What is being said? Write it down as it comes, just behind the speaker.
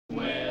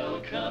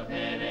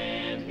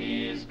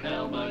his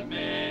pal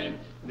Mugman,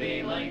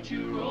 they like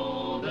to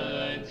roll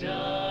the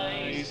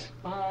dice.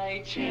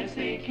 By chance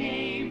they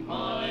came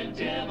on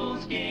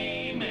Devil's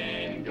Game,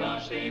 and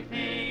gosh, they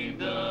paid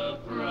the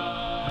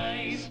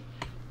price.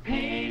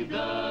 Paid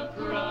the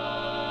price.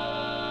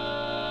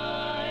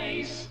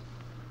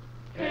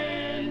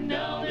 And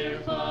now they're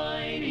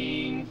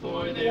fighting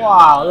for their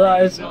wow,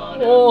 that is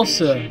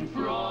awesome.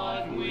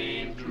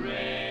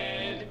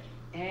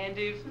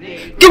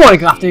 Good morning,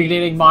 good afternoon, good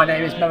evening. My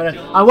name is Mevin,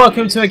 and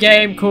welcome to a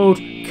game called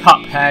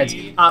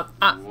Cuphead. An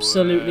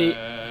absolutely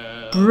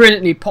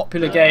brilliantly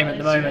popular game at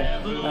the moment.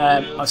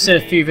 I've seen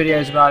a few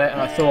videos about it, and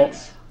I thought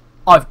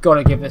I've got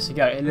to give this a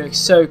go. It looks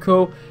so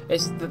cool.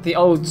 It's the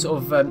old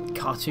sort of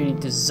cartoony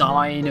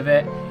design of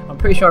it. I'm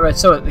pretty sure I read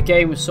somewhere that the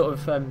game was sort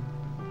of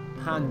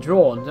hand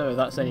drawn. I don't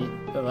know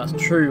if that's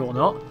true or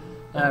not.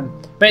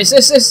 But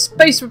it's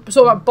based sort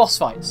of like boss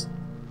fights.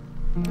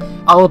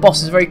 All the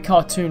bosses are very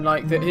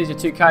cartoon-like. Here's your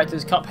two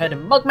characters, Cuphead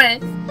and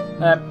Mugman.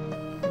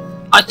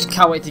 I just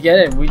can't wait to get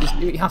in.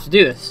 We have to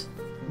do this.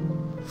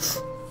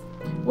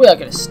 We are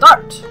going to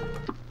start.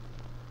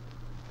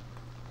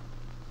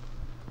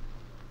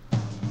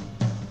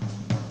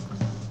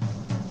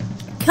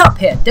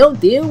 Cuphead,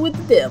 don't deal with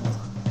the devil.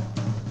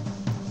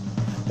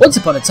 Once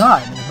upon a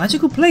time, in a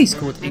magical place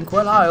called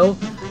Inkwell Isle,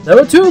 there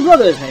were two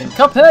brothers named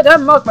Cuphead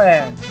and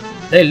Mugman.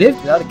 They lived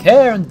without a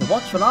care under the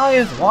watchful eye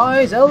of the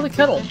wise Elder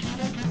Kettle.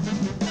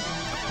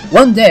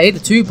 One day, the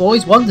two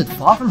boys wandered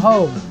far from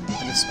home,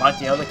 and despite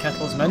the Elder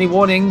Kettle's many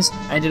warnings,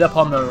 ended up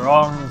on the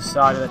wrong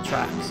side of the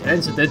tracks and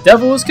entered the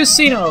Devil's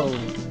Casino.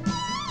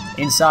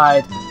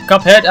 Inside,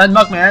 Cuphead and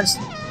Mugman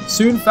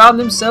soon found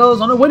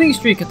themselves on a winning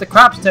streak at the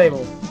craps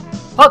table.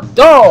 "Hot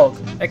dog!"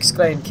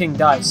 exclaimed King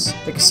Dice,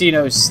 the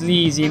casino's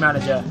sleazy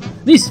manager.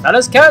 "These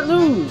fellas can't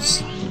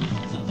lose!"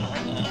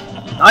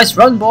 "Nice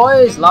run,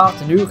 boys!" laughed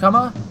the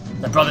newcomer.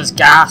 The brothers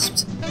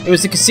gasped. It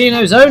was the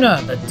casino's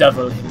owner, the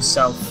devil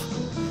himself.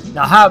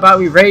 "Now how about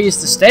we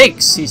raise the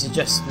stakes?" he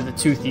suggested with a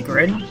toothy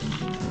grin.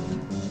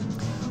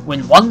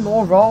 "Win one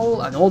more roll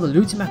and all the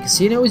loot in my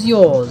casino is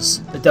yours,"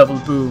 the devil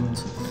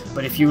boomed.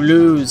 "But if you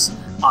lose,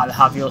 I'll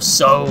have your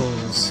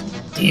souls.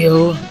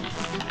 Deal?"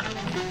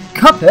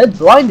 Cuphead,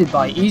 blinded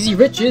by easy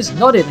riches,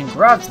 nodded and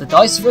grabbed the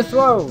dice for a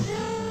throw.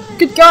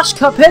 "Good gosh,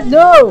 Cuphead,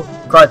 no!"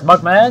 cried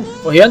Mugman,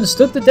 for he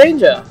understood the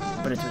danger,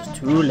 but it was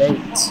too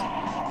late.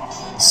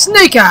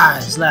 "Snake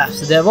eyes!" laughed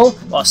the devil,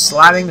 while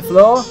slamming the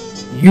floor.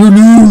 "You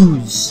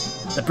lose!"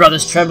 The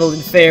brothers trembled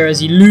in fear as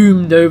he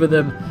loomed over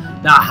them.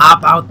 "Now how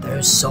about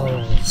those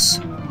souls?"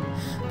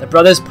 The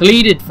brothers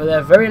pleaded for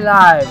their very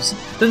lives.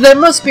 "That there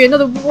must be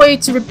another way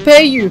to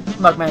repay you,"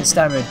 Mugman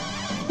stammered.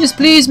 "Yes,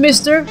 please,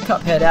 mister,"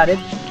 Cuphead added.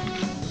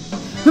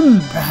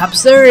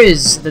 Perhaps there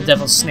is," the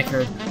devil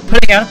snickered,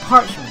 putting out a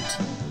parchment.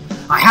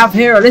 "I have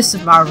here a list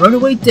of my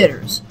runaway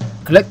debtors.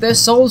 Collect their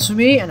souls for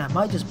me, and I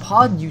might just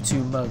pardon you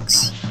two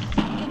mugs."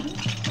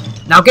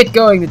 "Now get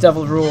going," the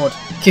devil roared,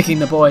 kicking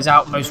the boys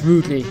out most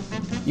rudely.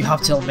 "You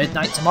have till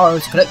midnight tomorrow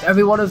to collect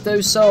every one of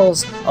those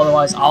souls,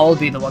 otherwise I'll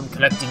be the one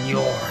collecting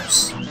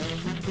yours."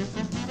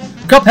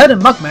 Cuphead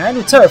and Mugman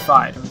were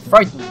terrified and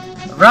frightened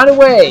and ran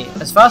away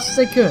as fast as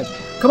they could.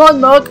 "Come on,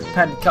 Mug,"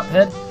 panted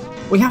Cuphead.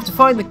 "We have to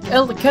find the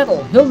Elder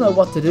Kettle. He'll know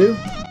what to do."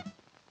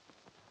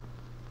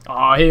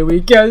 Oh, here we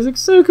go. This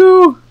looks so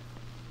cool.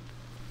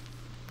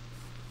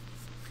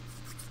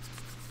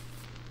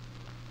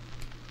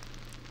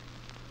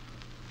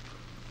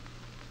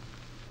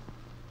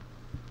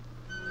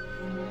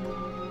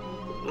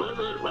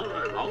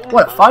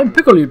 What a fine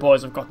pickle you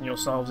boys have gotten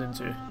yourselves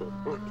into.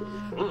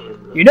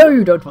 You know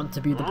you don't want to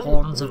be the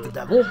pawns of the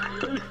devil,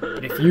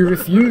 but if you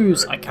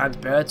refuse, I can't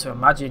bear to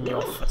imagine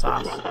your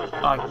fatat.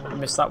 I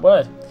missed that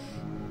word.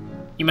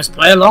 You must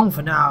play along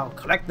for now,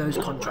 collect those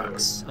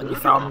contracts, and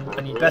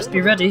you'd best be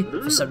ready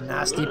for some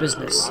nasty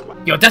business.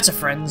 Your debtor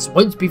friends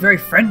won't be very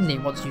friendly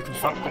once you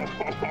confront them.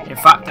 In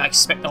fact, I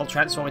expect they'll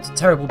transform into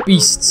terrible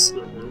beasts.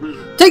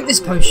 Take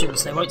this potion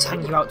so they won't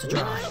hang you out to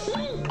dry.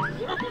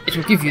 It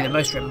will give you the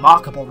most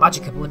remarkable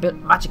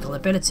magical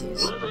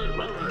abilities.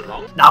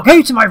 Now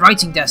go to my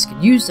writing desk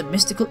and use the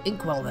mystical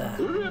inkwell there.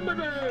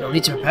 You'll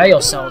need to prepare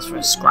yourselves for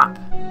a scrap.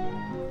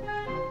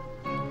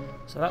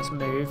 So that's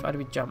move. How do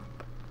we jump?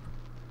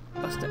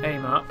 That's to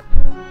aim up.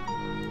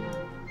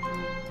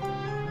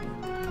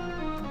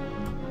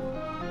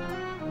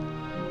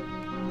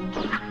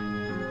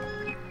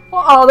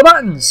 What are the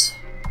buttons?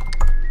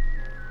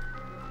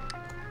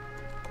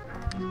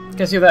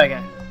 Guess you're there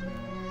again.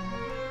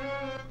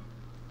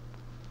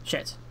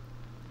 Shit.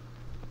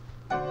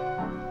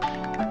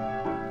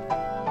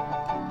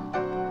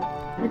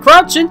 We're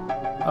crouching!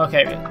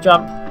 Okay,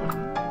 jump.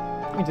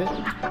 We did it.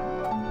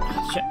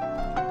 Shit.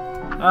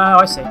 Oh,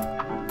 I see.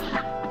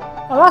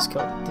 Oh, that's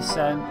cool.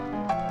 Descent.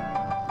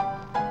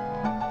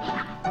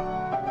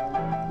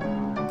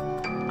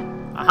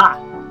 Aha!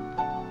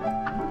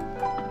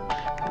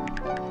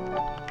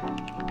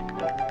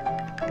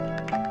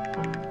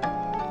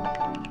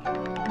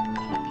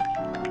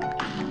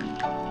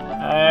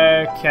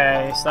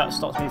 Okay, so that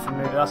stops me from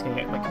moving. That's going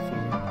to get a bit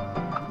confusing.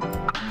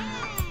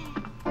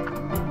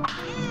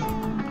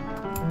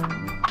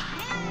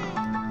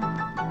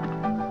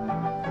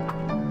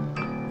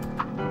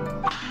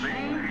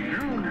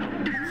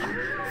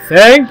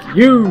 Thank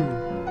you.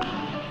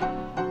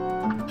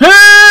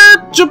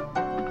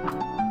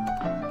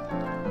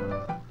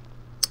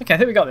 Okay, I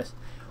think we got this.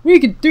 We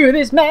can do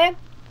this, man.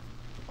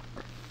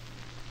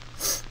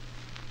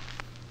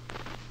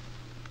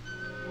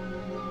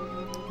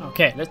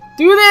 Okay, let's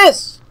do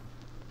this.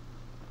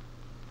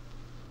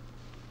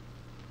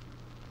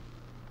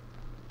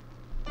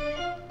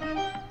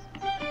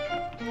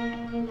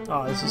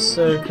 Oh, this is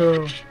so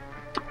cool.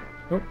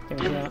 Oh, give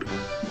me that.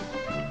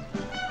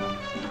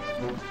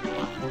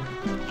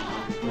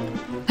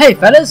 Hey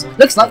fellas,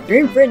 looks like you're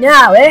in for it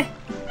now, eh?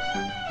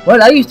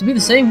 Well, I used to be the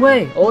same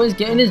way, always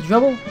getting into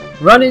trouble,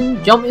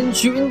 running, jumping,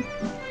 shooting,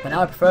 but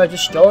now I prefer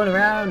just strolling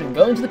around and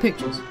going to the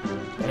pictures.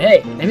 But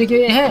hey, let me give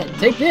you a hand,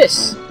 take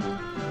this!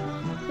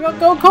 We got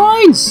gold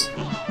coins!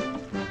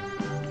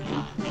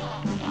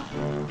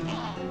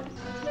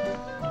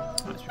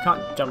 We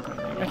can't jump or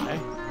anything, okay.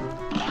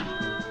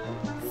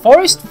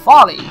 Forest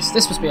Follies,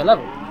 this must be a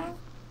level.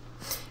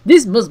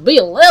 This must be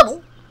a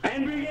level!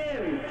 And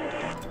begin.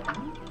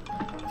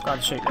 Got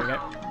to shoot, there we go.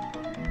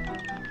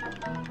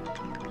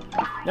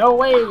 No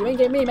way, you ain't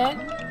getting me,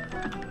 man.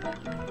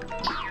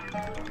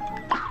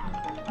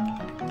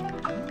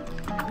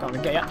 Go on,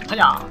 get ya.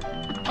 Hiya!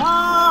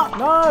 Ah,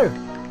 no!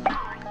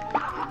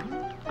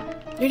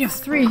 You only have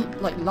 3,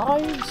 like,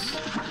 lives?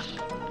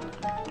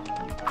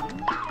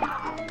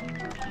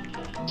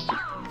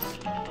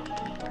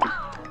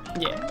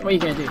 Yeah, what are you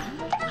gonna do?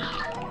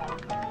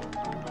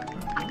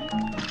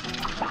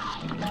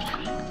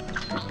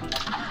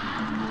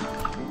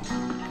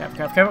 Careful,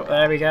 careful, careful.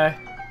 There we go.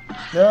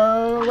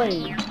 No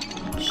way.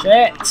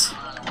 Shit.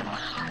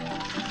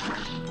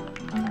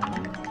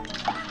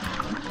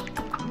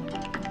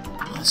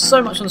 There's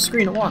so much on the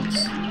screen at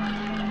once.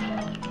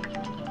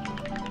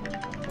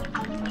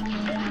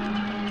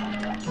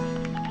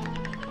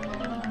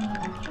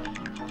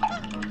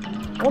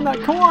 I want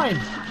that coin.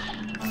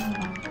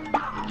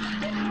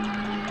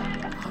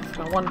 I've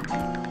got one.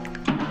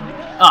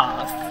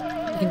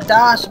 Ah, you can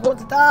dash. I want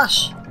to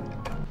dash.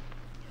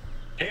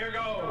 Here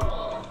goes.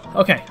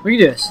 Okay, we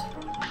can do this.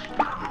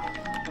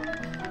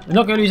 We're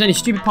not going to lose any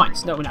stupid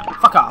points. No, we're not.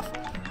 Fuck off.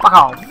 Fuck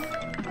off.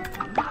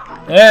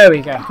 There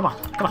we go. Come on.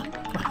 Come on.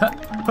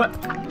 Come on.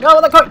 No,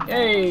 with the coin.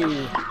 Hey.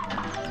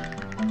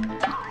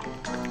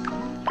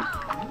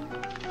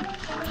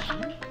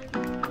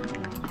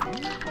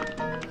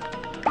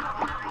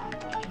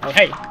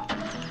 Hey, hey.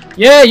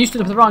 Yeah, you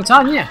stood up at the wrong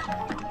time, yeah.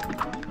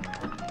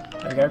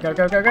 There we go, go,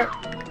 go, go, go.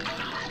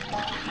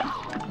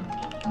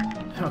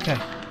 Okay.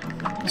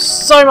 There's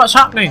so much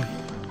happening.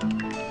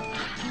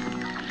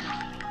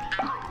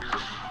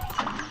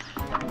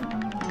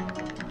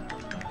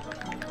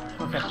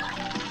 Okay.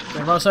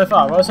 Well so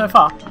far, well so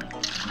far.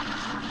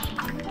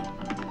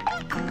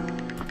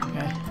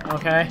 Okay,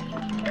 okay.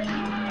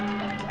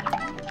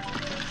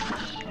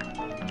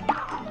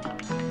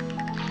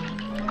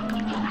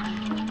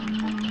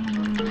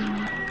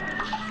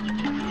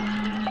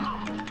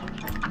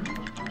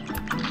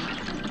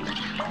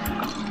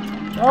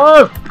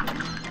 Oh!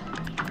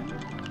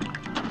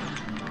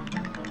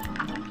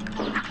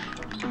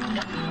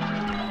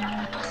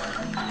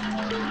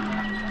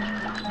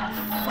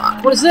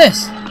 Fuck, what is this?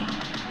 Is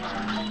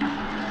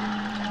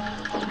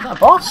that a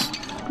boss?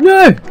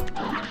 No!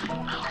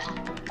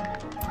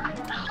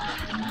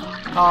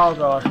 Oh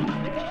god.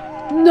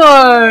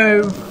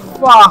 No!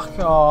 Fuck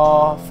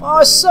off! I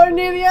was so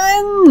near the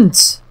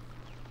end!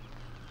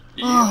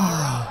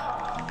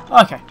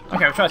 Oh. Okay,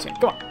 okay, we'll try this again.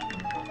 Come on.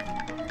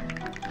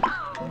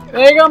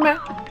 There you go, man.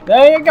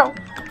 There you go.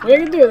 We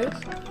can do this.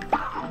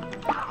 Come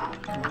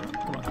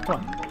on, come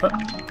on, come on.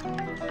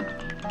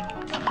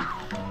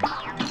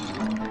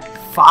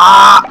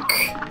 Fuck!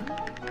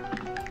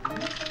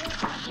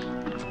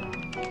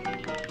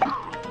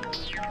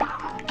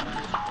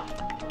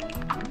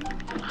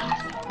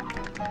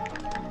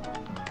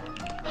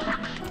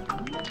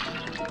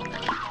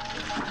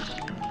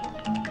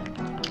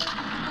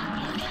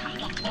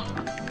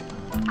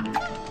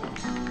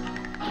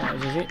 That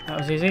was easy. That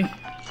was easy.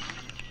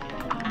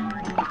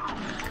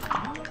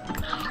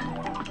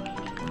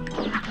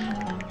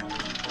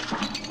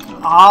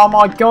 Oh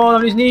my god,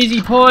 I'm losing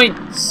easy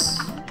points!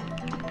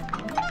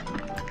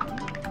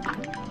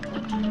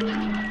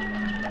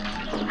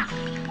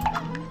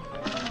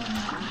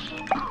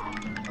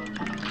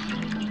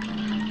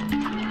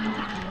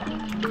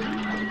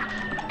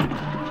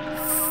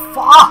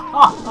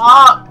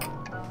 Fuck!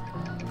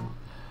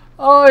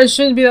 Oh, it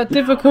shouldn't be that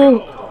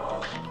difficult.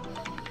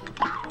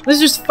 This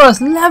is just the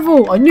first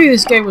level. I knew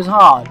this game was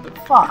hard, but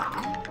fuck.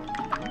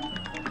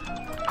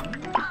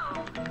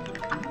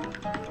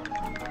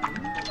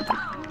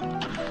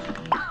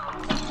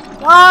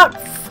 What?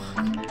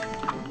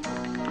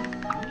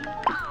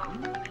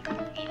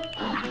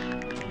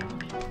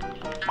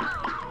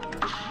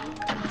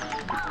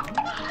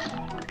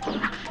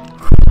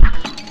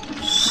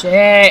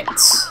 Shit.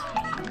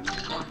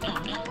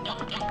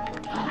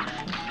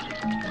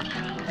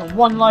 Got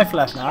 1 life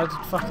left now. I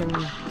just fucking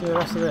do the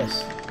rest of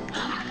this.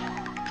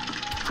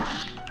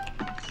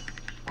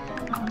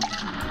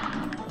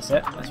 That's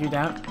it. That's you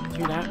down. That's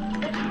you down.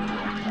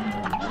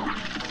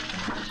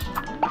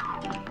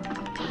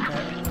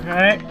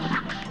 Okay.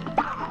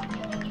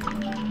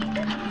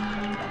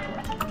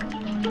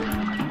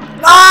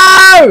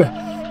 No!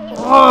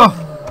 Oh!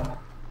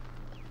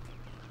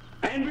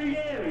 And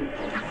begin.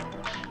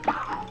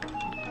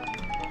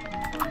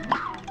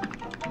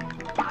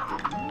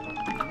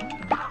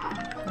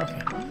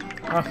 Okay.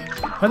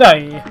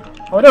 Hooday!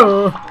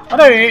 Hoodoo!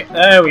 Hoodoo!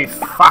 There we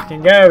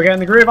fucking go. We're getting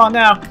the groove on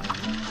now.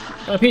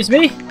 Got a piece of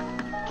me?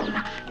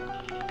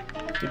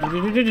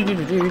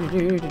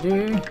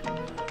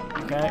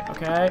 Okay,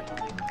 okay.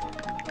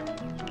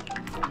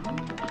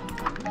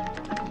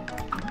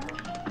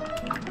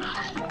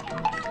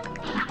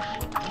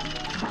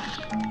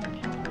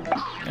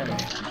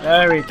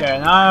 There we go.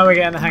 Now we're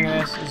getting the hang of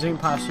this. Zoom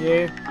past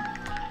you.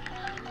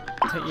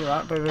 Take you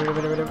out. Right,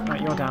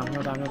 you're down,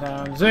 you're down, you're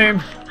down.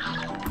 Zoom!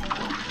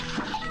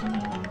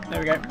 There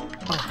we go.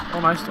 Oh,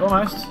 almost,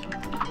 almost.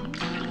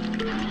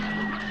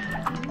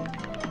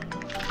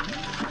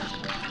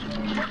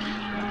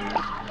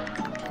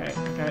 Okay,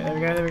 okay, there we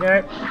go, there we go.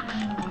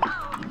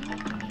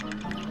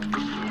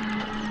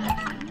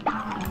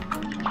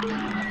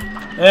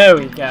 There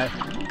we go.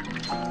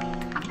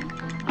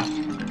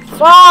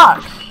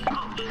 Fuck!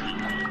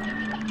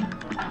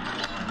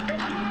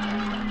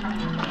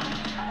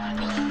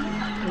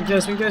 We do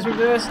this, we do this, we do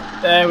this.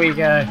 There we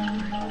go.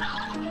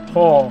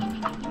 Poor.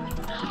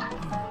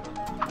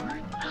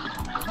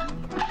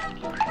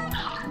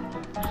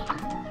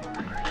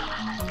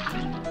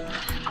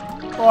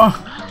 Oh.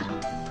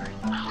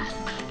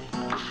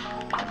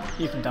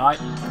 You can die.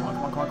 Come on,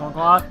 come on, come on, come on,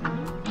 come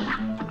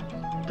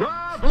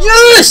on.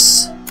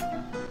 Yes!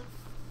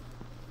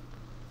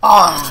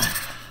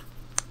 Ah,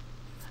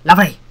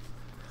 lovely.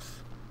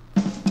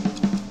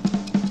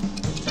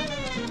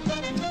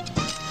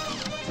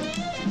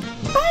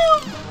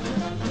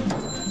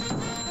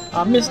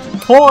 I missed the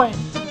coin.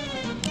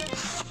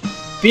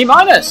 B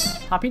minus.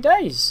 Happy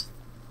days.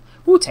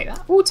 We'll take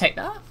that. We'll take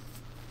that.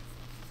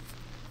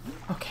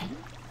 Okay.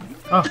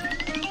 Oh.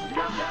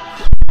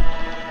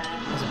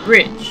 There's a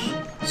bridge.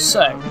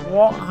 So,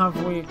 what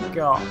have we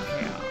got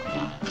here?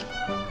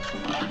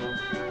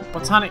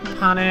 Botanic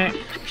Panic.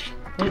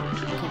 Oh,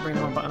 keep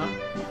bringing the wrong button up.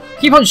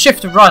 Keep on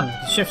shift to run.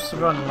 Shift to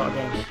run in a lot of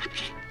games.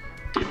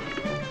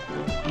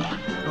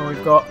 Oh,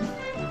 we've got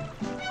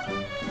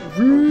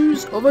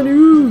Ruse of an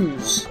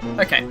Ooze.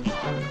 Okay.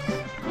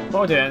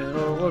 What we're doing is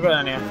we'll go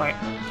down here. Fuck it.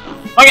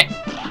 Fuck it!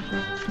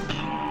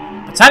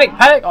 Botanic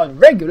Panic on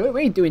regular.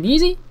 We ain't doing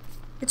easy.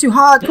 It's too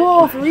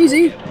hardcore for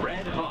easy.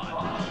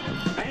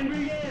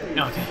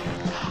 Okay.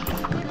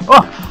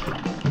 Oh!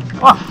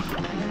 Oh!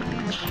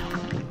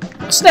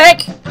 A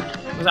snake?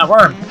 Was that a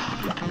worm?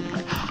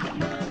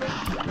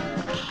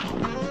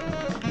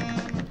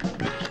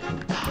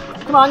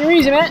 Come on, you're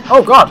easy, man.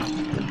 Oh god.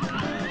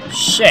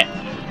 Shit.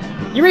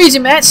 You're easy,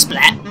 man.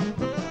 Splat.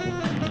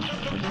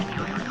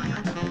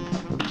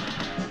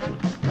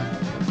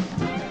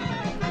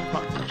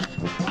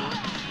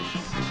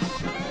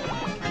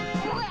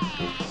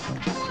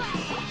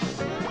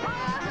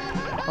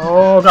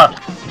 Oh god.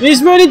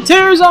 He's running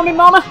tears on me,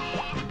 mama.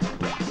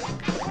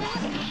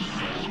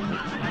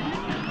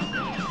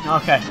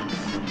 Okay.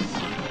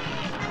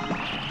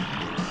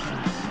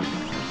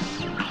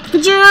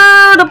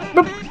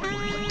 Oh,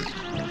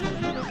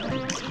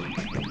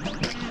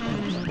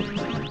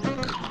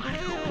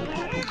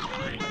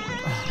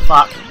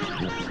 fuck.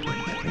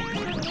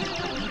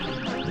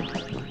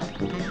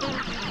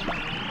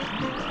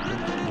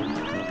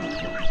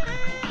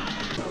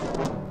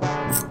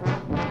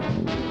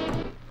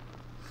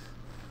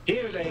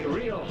 Here's a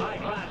real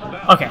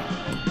high-class. Okay.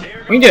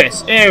 We can do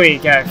this. Here we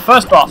go.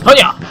 First boss.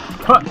 Huh-ya!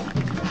 Huh.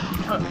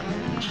 Huh.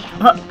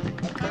 Huh.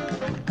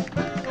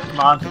 Come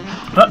on.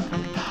 Huh.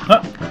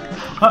 Huh.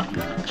 Huh.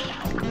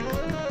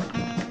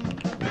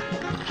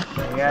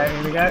 Here we go,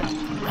 here we go.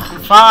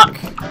 Fuck!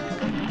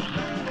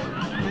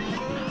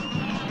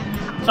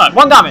 Sorry,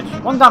 one damage.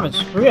 One damage.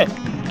 We're good.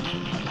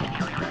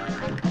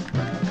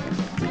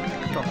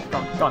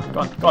 Go on, go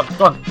on, go on,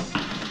 go on.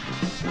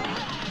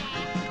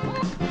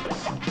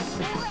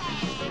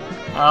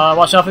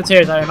 Watch out for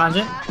tears, I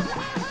imagine.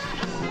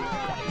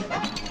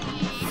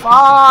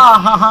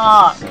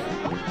 Fuck!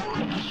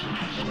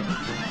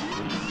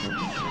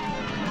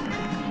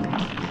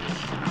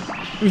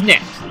 Who's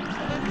next?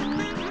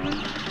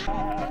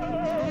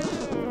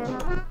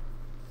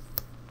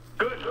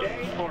 Good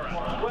day for us.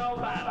 Well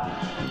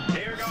battled.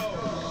 Here goes.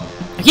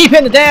 I keep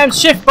hitting the damn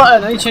shift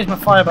button. I need to change my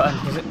fire button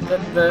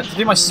because to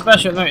do my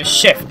special at the moment is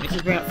shift. It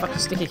keeps bringing up fucking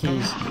sticky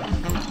keys.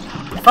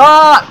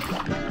 Fuck!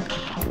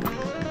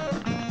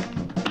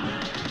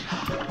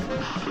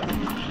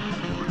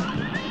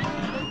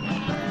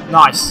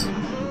 Nice.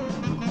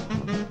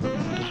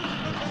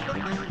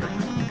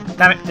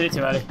 Damn it, did it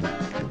too early.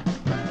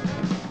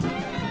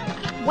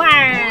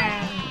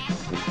 Wow!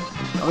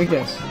 Oh, we can do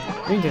this.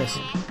 We can do this.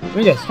 We can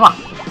do this. Come on.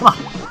 Come on.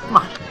 Come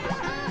on.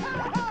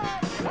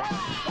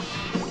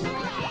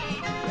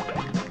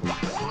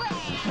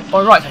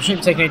 Oh, right, I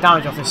shouldn't be taking any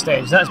damage off this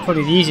stage. That's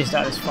probably the easiest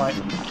out of this fight.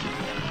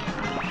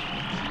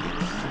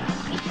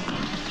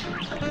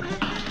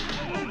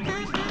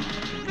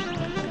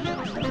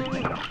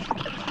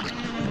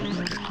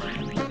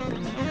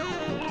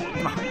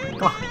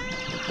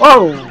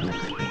 Whoa!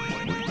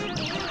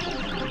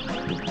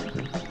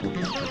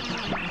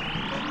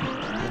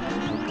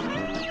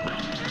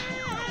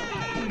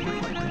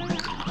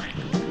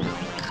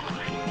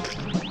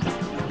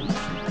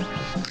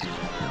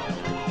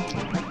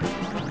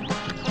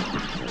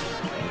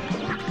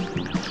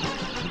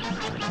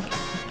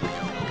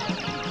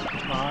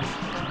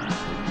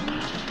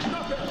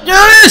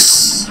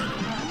 Yes!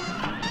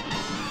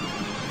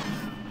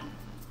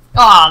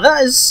 Ah,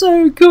 that is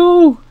so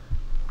cool!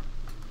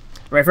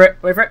 Wait for it,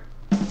 wait for it.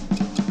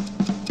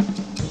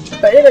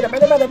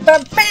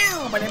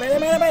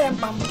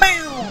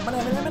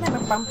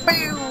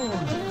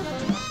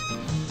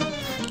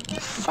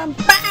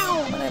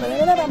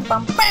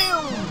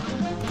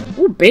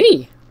 Ooh,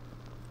 B!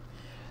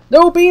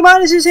 No B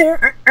minuses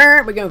here!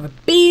 We're going for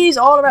B's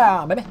all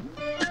around, baby!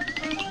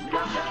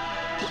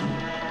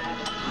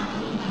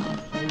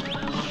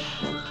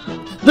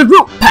 The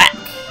Root Pack!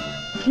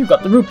 You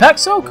got the Root Pack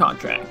Soul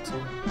contract.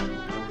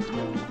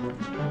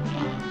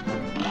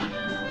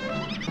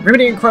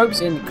 Remedy and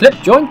Croaks in Clip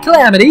Joint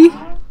Calamity.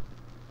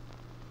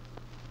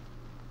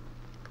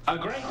 A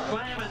great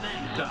slam and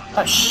then some.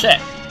 Oh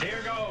shit. Here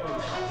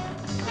goes.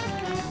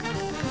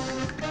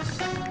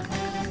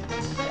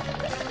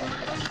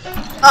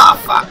 Ah,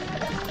 fuck.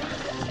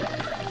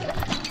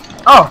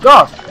 Oh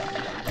god.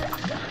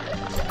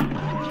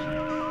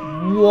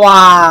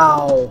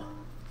 Wow.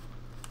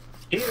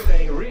 Here's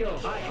a real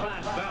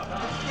high-class bout.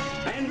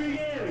 And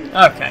begin.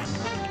 Okay.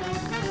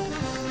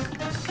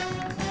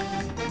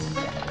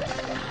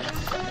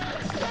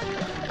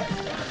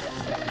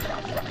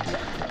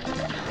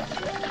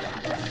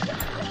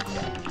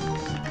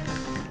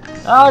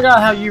 I got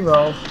how you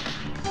roll.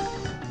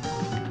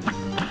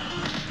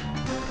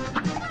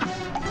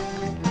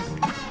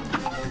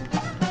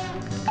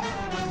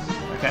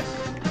 Okay.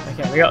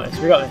 Okay, we got this,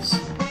 we got this.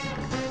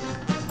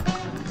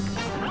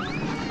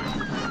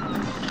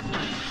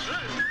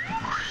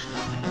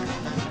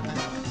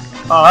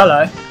 Oh,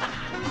 hello.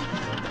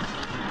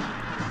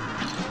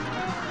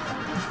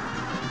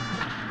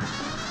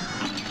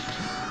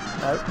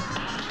 Nope.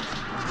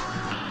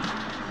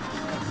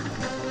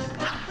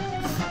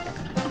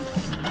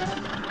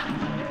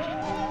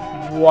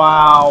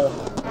 Wow.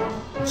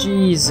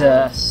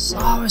 Jesus.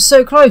 Oh, we're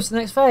so close to the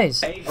next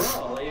phase. A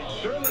brawl is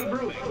surely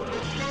brewing.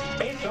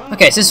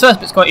 Okay, so this first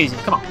bit's quite easy.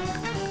 Come on.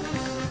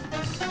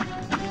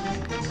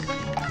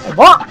 Hey,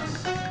 what?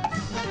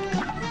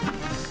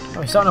 Oh,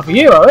 we're starting off with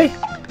you, are we?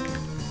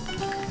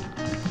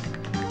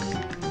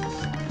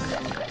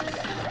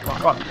 Come on,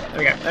 come on. There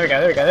we go, there we go,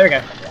 there we go, there we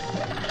go.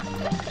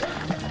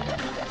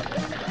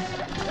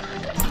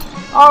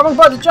 Oh, wrong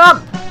button to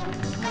jump!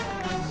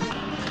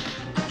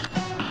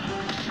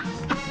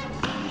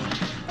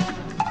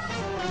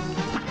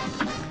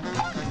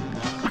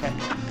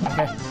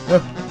 Okay. No,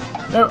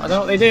 no, I don't know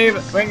what they do,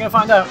 but we're gonna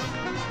find out.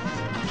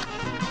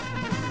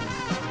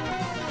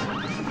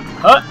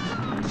 Huh?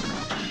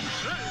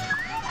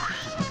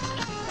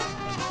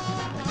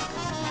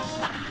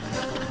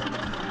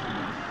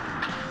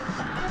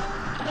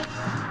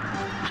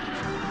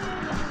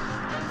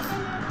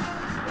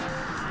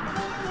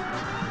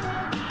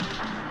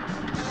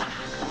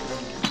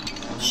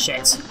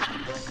 Shit.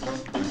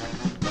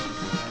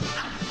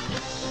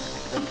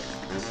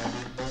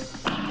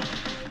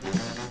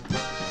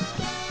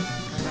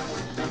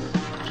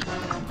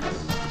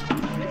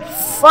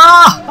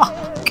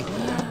 Fuck!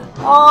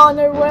 Oh,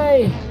 no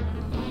way.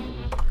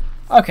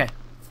 Okay.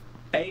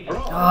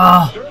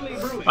 Ah.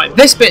 Right,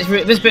 this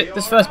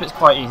first bit's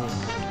quite easy.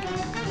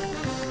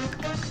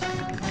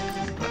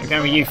 Right, we're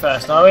going with you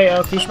first, are we?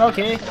 Okie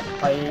schmoky.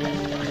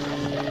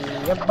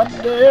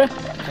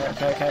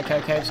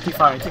 Okay. Just keep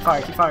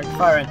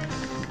firing.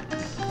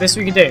 This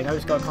we can do. Now we've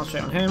just got to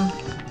concentrate on him.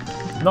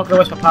 I'm not going to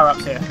waste my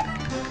power-ups here.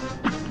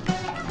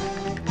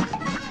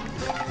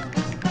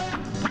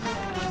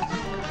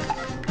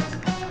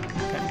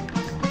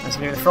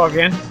 Do the frog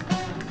again.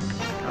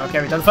 Okay,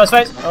 we've done the first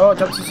phase. Oh,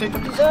 jump to suit,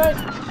 jump to suit.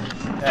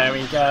 There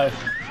we go.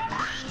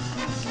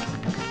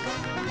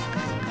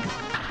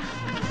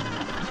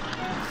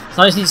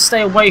 So I just need to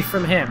stay away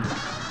from him.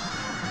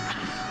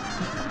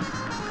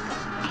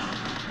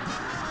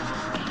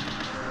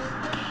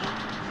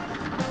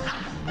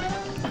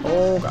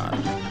 Oh god.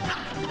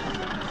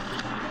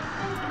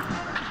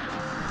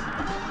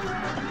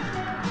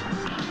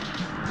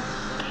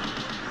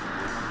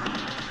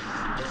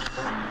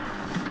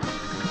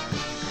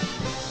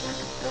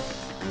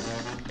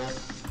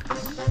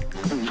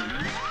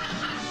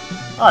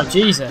 Oh,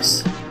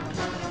 Jesus.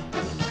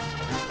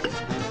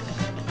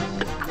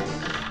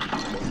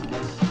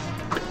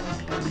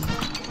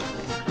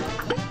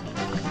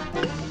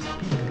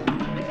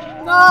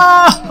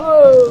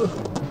 No!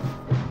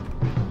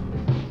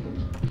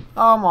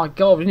 Oh my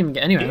god, we didn't even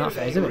get anywhere in that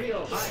phase, did we?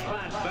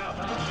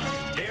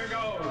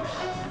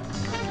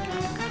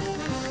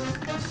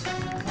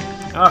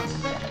 Oh.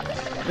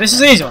 This is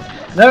the easy one.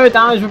 No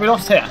damage will be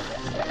lost here.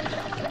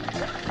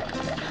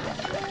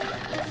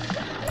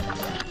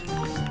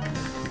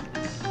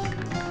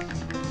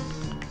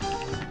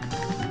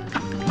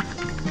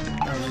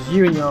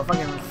 You and your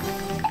fucking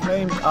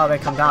Flames. Oh, they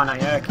come down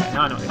at you. Okay,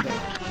 now I know what they do.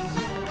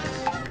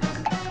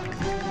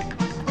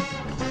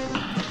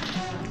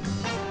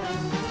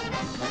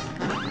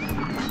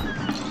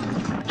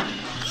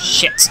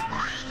 Shit.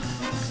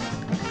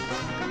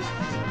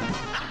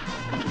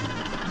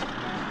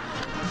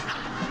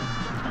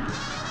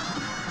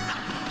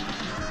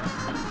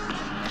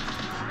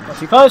 Got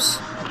too close.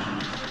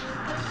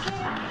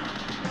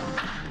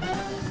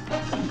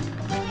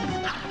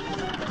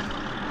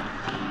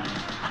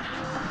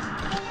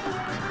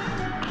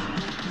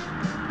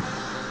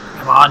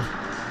 Come on.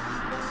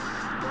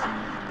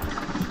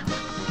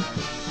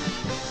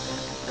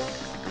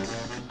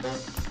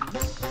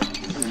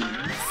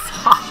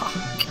 Fuck.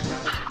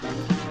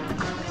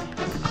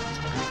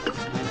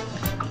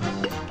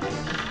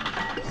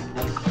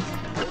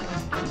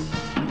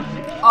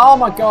 Oh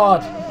my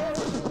god.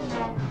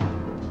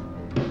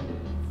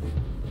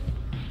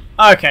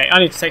 Okay, I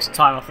need to take some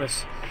time off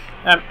this.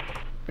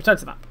 Return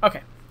to the map.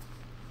 Okay.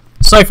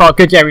 So far,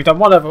 good. Yeah, we've done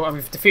one other and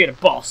we've defeated a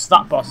boss.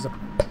 That boss is a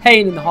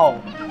pain in the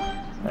hole.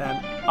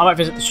 I might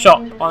visit the shop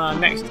on our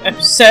next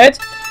episode.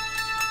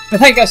 But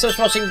thank you guys so much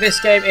for watching. This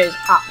game is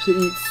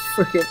absolutely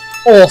freaking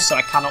awesome.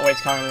 I cannot wait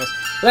to carry on with this.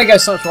 But thank you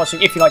guys so much for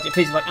watching. If you liked it,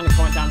 please like and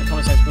comment down in the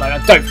comment section below.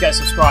 And don't forget to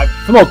subscribe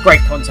for more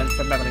great content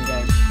from Mugman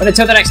Game. But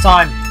until the next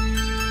time,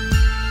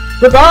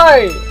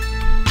 goodbye!